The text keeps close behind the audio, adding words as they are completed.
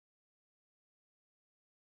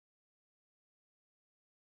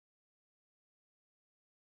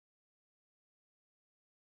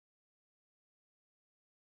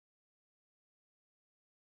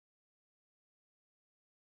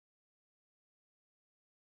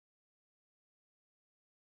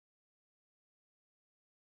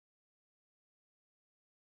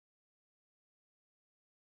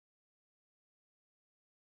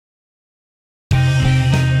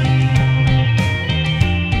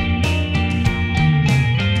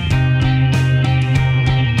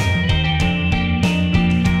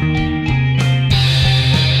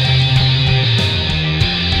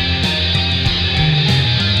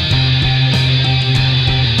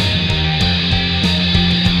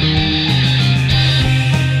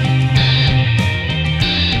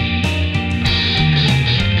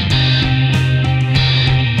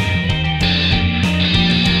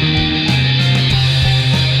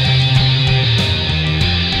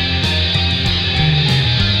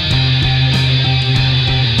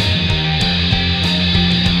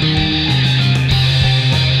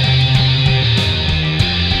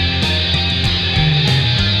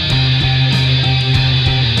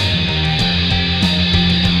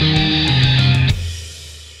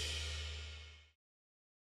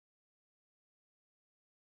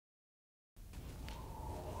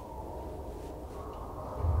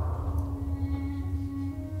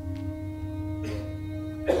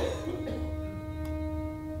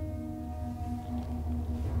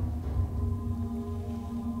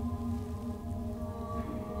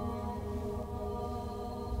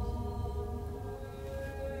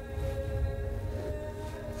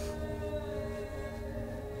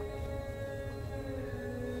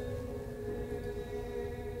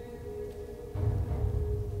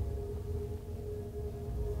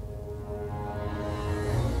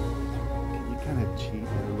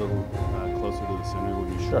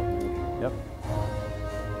Sure. Yep.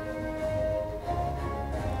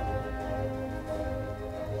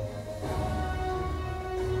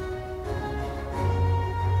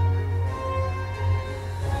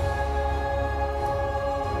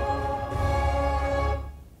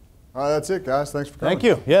 All right, that's it, guys. Thanks for coming. Thank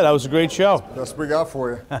you. Yeah, that was a great show. That's what we got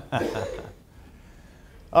for you.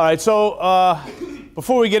 All right, so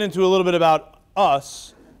before we get into a little bit about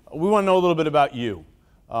us, we want to know a little bit about you.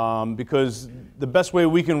 Because the best way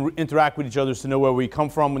we can interact with each other is to know where we come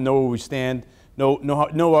from, know where we stand,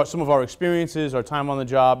 know some of our experiences, our time on the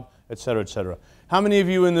job, et cetera, et cetera. How many of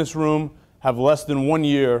you in this room have less than 1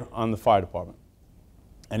 year on the fire department?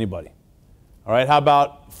 Anybody? All right, how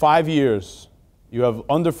about 5 years? You have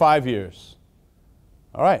under 5 years.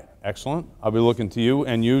 All right, excellent. I'll be looking to you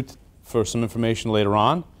and you for some information later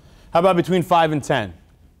on. How about between 5 and 10?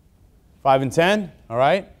 5 and 10, all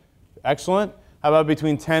right, excellent. How about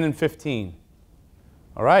between 10 and 15?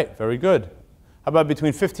 All right, very good. How about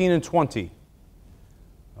between 15 and 20?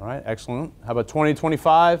 All right, excellent. How about 20 and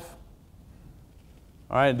 25?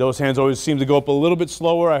 All right, those hands always seem to go up a little bit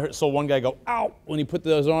slower. I saw one guy go, ow, when he put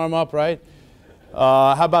his arm up, right?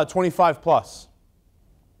 How about 25 plus?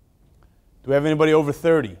 Do we have anybody over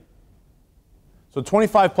 30? So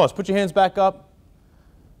 25 plus, put your hands back up.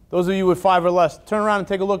 Those of you with 5 or less, turn around and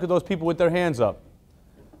take a look at those people with their hands up.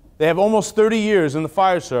 They have almost 30 years in the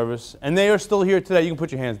fire service, and they are still here today. You can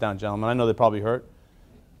put your hands down, gentlemen. I know they probably hurt.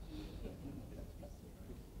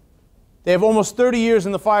 They have almost 30 years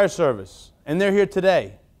in the fire service, and they're here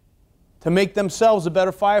today to make themselves a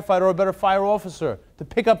better firefighter or a better fire officer, to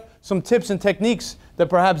pick up some tips and techniques that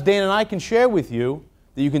perhaps Dan and I can share with you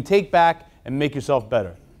that you can take back and make yourself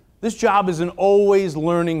better. This job is an always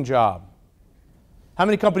learning job. How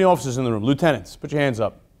many company officers in the room? Lieutenants, put your hands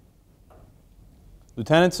up.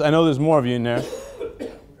 Lieutenants, I know there's more of you in there.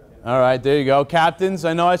 All right, there you go. Captains,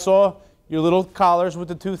 I know I saw your little collars with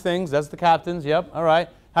the 2 things. That's the captains, yep, all right.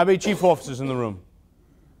 How about chief officers in the room?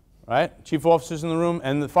 All right, chief officers in the room.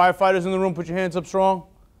 And the firefighters in the room, put your hands up strong.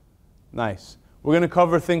 Nice. We're going to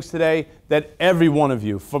cover things today that every one of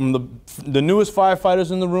you, from the newest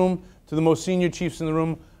firefighters in the room to the most senior chiefs in the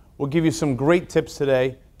room, will give you some great tips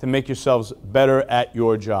today to make yourselves better at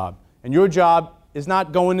your job. And your job is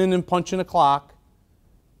not going in and punching a clock,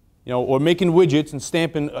 you know, or making widgets and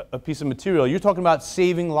stamping a piece of material. You're talking about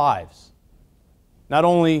saving lives. Not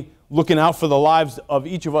only looking out for the lives of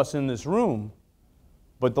each of us in this room,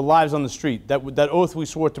 but the lives on the street. That oath we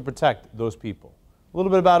swore to protect those people. A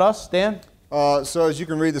little bit about us, Dan? So as you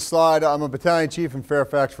can read the slide, I'm a battalion chief in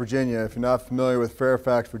Fairfax, Virginia. If you're not familiar with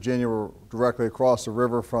Fairfax, Virginia, we're directly across the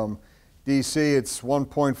river from D.C. It's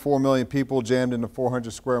 1.4 million people jammed into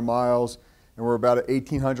 400 square miles, and we're about an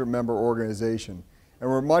 1,800 member organization. And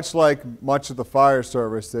we're much like much of the fire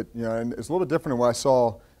service that, you know, and it's a little bit different than what I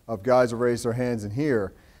saw of guys who raised their hands in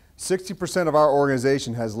here. 60% of our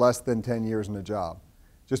organization has less than 10 years in the job.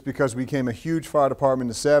 Just because we became a huge fire department in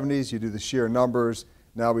the 70s, you do the sheer numbers.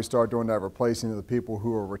 Now we start doing that replacing of the people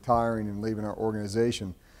who are retiring and leaving our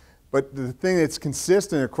organization. But the thing that's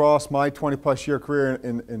consistent across my 20-plus year career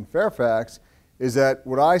in Fairfax is that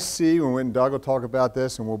what I see, when Doug will talk about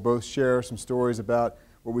this and we'll both share some stories about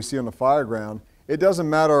what we see on the fire ground, it doesn't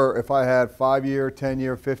matter if I had 5-year,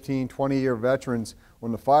 10-year, 15, 20-year veterans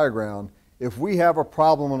on the fire ground. If we have a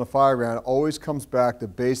problem on the fire ground, it always comes back to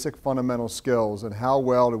basic fundamental skills and how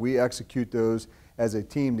well do we execute those as a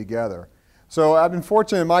team together. So I've been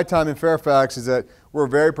fortunate in my time in Fairfax is that we're a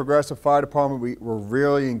very progressive fire department. We're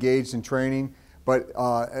really engaged in training,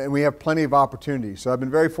 and we have plenty of opportunities. So I've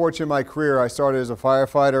been very fortunate in my career. I started as a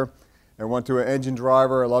firefighter and went to an engine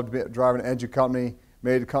driver. I loved driving an engine company,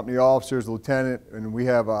 made a company officer as a lieutenant, and we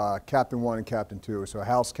have Captain 1 and Captain 2, so a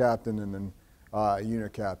house captain and then a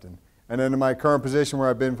unit captain. And then in my current position where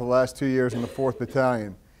I've been for the last 2 years in the 4th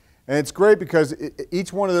Battalion. And it's great because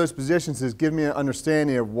each one of those positions has given me an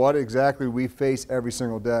understanding of what exactly we face every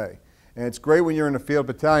single day. And it's great when you're in the field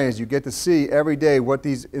battalions, you get to see every day what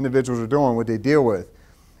these individuals are doing, what they deal with.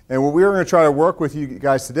 And what we're going to try to work with you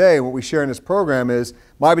guys today, and what we share in this program is,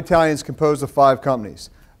 my battalion is composed of 5 companies.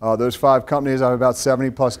 Those 5 companies, I have about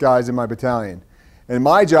 70-plus guys in my battalion. And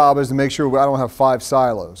my job is to make sure I don't have 5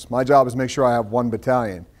 silos. My job is to make sure I have 1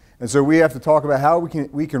 battalion. And so we have to talk about how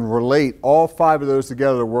we can relate all 5 of those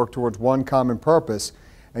together to work towards one common purpose.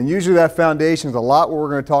 And usually that foundation is a lot what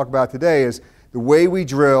we're going to talk about today is the way we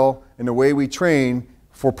drill and the way we train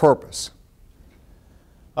for purpose.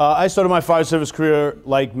 I started my fire service career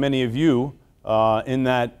like many of you in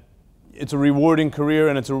that it's a rewarding career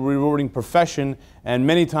and it's a rewarding profession, and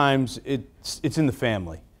many times it's in the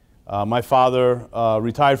family. My father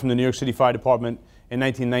retired from the New York City Fire Department in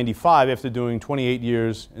 1995 after doing 28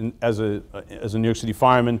 years as a New York City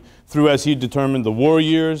fireman through, as he determined, the war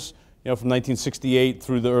years, from 1968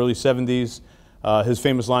 through the early 70s. His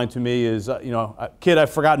famous line to me is, kid, I've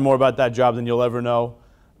forgotten more about that job than you'll ever know.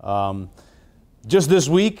 Just this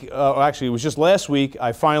week, or actually it was just last week,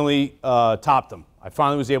 I finally topped him. I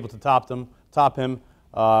finally was able to top him,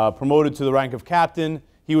 promoted to the rank of captain.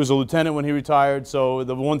 He was a lieutenant when he retired, so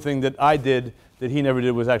the one thing that I did that he never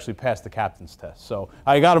did was actually pass the captain's test. So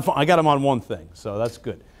I got him on one thing, so that's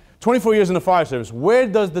good. 24 years in the fire service, where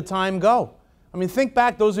does the time go? I mean, think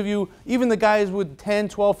back, those of you, even the guys with 10,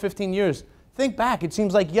 12, 15 years, think back. It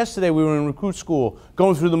seems like yesterday we were in recruit school,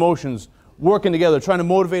 going through the motions, working together, trying to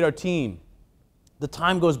motivate our team. The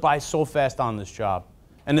time goes by so fast on this job,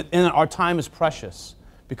 and our time is precious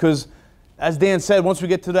because, as Dan said, once we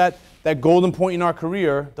get to that golden point in our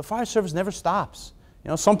career, the fire service never stops.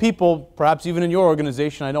 Some people, perhaps even in your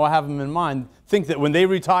organization, I know I have them in mind, think that when they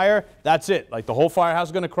retire, that's it. Like the whole firehouse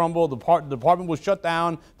is going to crumble, the department will shut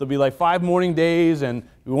down, there'll be like 5 morning days, and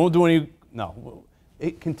we won't do any. No,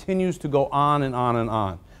 it continues to go on and on and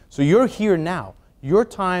on. So you're here now. Your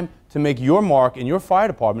time to make your mark in your fire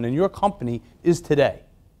department and your company is today.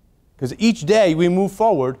 Because each day we move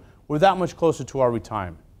forward, we're that much closer to our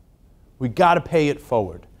retirement. We got to pay it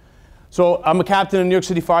forward. So I'm a captain in the New York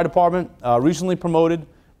City Fire Department, recently promoted.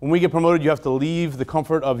 When we get promoted, you have to leave the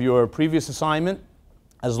comfort of your previous assignment.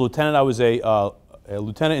 As a lieutenant, I was a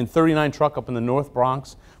lieutenant in 39 Truck up in the North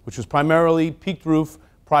Bronx, which was primarily peaked roof,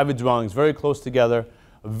 private dwellings, very close together.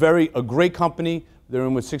 A great company. They're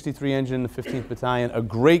in with 63 Engine, the 15th Battalion, a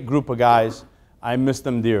great group of guys. I miss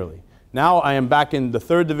them dearly. Now I am back in the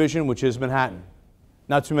 3rd Division, which is Manhattan.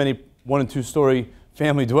 Not too many 1- and 2-story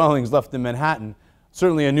family dwellings left in Manhattan.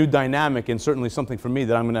 Certainly a new dynamic and certainly something for me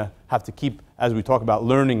that I'm going to have to keep as we talk about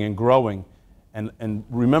learning and growing and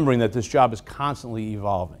remembering that this job is constantly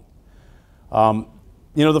evolving.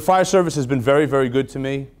 The fire service has been very, very good to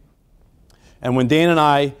me. And when Dan and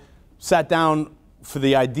I sat down for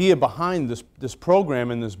the idea behind this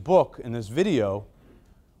program and this book and this video,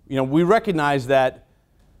 we recognize that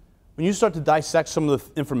when you start to dissect some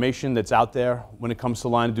of the information that's out there when it comes to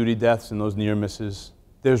line of duty deaths and those near misses,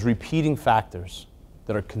 there's repeating factors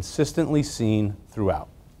that are consistently seen throughout.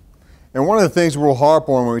 And one of the things we'll harp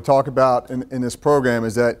on when we talk about in this program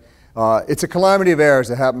is that it's a calamity of errors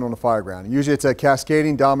that happen on the fire ground. Usually it's a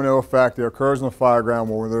cascading domino effect that occurs on the fire ground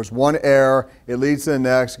where there's one error, it leads to the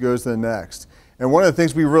next, goes to the next. And one of the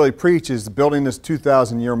things we really preach is building this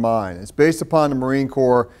 2,000-year mine. It's based upon the Marine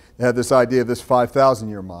Corps. They have this idea of this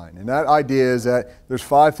 5,000-year mine. And that idea is that there's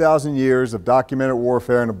 5,000 years of documented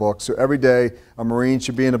warfare in the books. So every day a Marine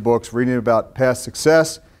should be in the books reading about past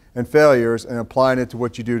success and failures and applying it to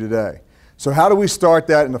what you do today. So how do we start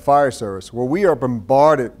that in the fire service? Well, we are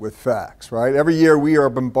bombarded with facts, right? Every year we are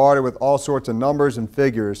bombarded with all sorts of numbers and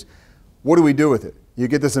figures. What do we do with it? You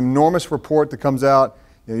get this enormous report that comes out.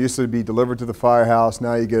 It used to be delivered to the firehouse.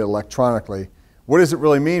 Now you get it electronically. What does it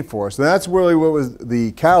really mean for us? And that's really what was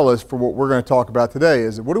the catalyst for what we're going to talk about today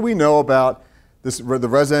is what do we know about the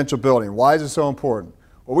residential building? Why is it so important?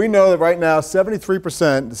 Well, we know that right now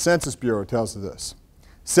 73%, the Census Bureau tells us this,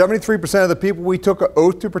 73% of the people we took an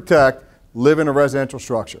oath to protect live in a residential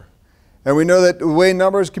structure. And we know that the way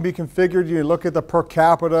numbers can be configured, you look at the per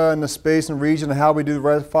capita and the space and region and how we do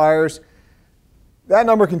the fires, that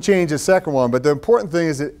number can change the second one, but the important thing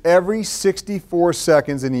is that every 64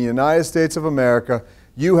 seconds in the United States of America,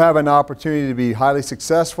 you have an opportunity to be highly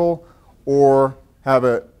successful or have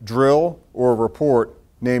a drill or a report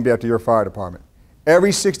named after your fire department.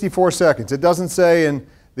 Every 64 seconds. It doesn't say in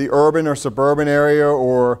the urban or suburban area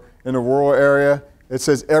or in the rural area. It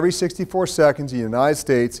says every 64 seconds in the United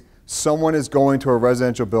States, someone is going to a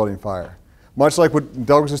residential building fire. Much like what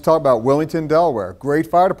Douglas was talking about, Wilmington, Delaware, great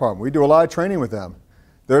fire department. We do a lot of training with them.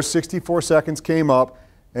 Their 64 seconds came up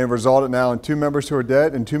and resulted now in 2 members who are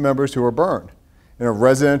dead and 2 members who are burned in a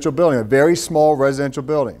residential building, a very small residential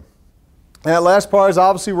building. And that last part is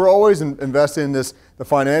obviously we're always investing in this, the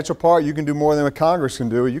financial part. You can do more than what Congress can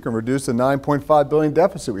do. You can reduce the $9.5 billion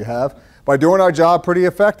deficit we have by doing our job pretty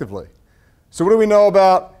effectively. So what do we know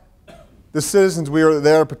about the citizens we are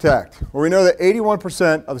there to protect? Well, we know that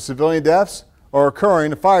 81% of the civilian deaths are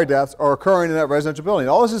occurring, the fire deaths are occurring in that residential building.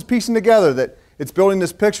 All this is piecing together that it's building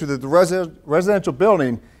this picture that the residential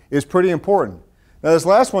building is pretty important. Now this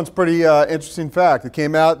last one's pretty interesting fact. It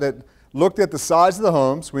came out that looked at the size of the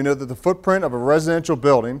homes. We know that the footprint of a residential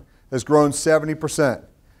building has grown 70%.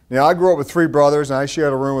 Now I grew up with 3 brothers and I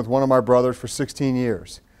shared a room with one of my brothers for 16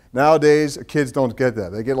 years. Nowadays, kids don't get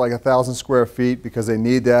that. They get like 1,000 square feet because they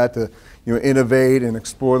need that to innovate and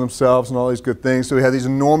explore themselves and all these good things. So we have these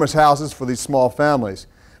enormous houses for these small families.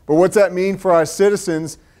 But what's that mean for our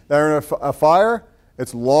citizens that are in a fire?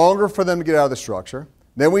 It's longer for them to get out of the structure.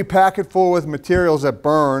 Then we pack it full with materials that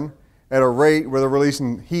burn at a rate where they're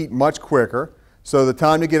releasing heat much quicker. So the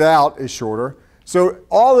time to get out is shorter. So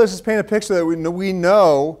all this is painting a picture that we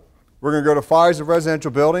know we're going to go to fires of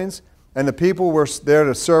residential buildings, and the people we're there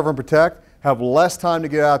to serve and protect have less time to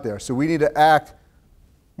get out there. So we need to act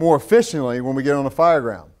more efficiently when we get on the fire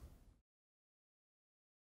ground.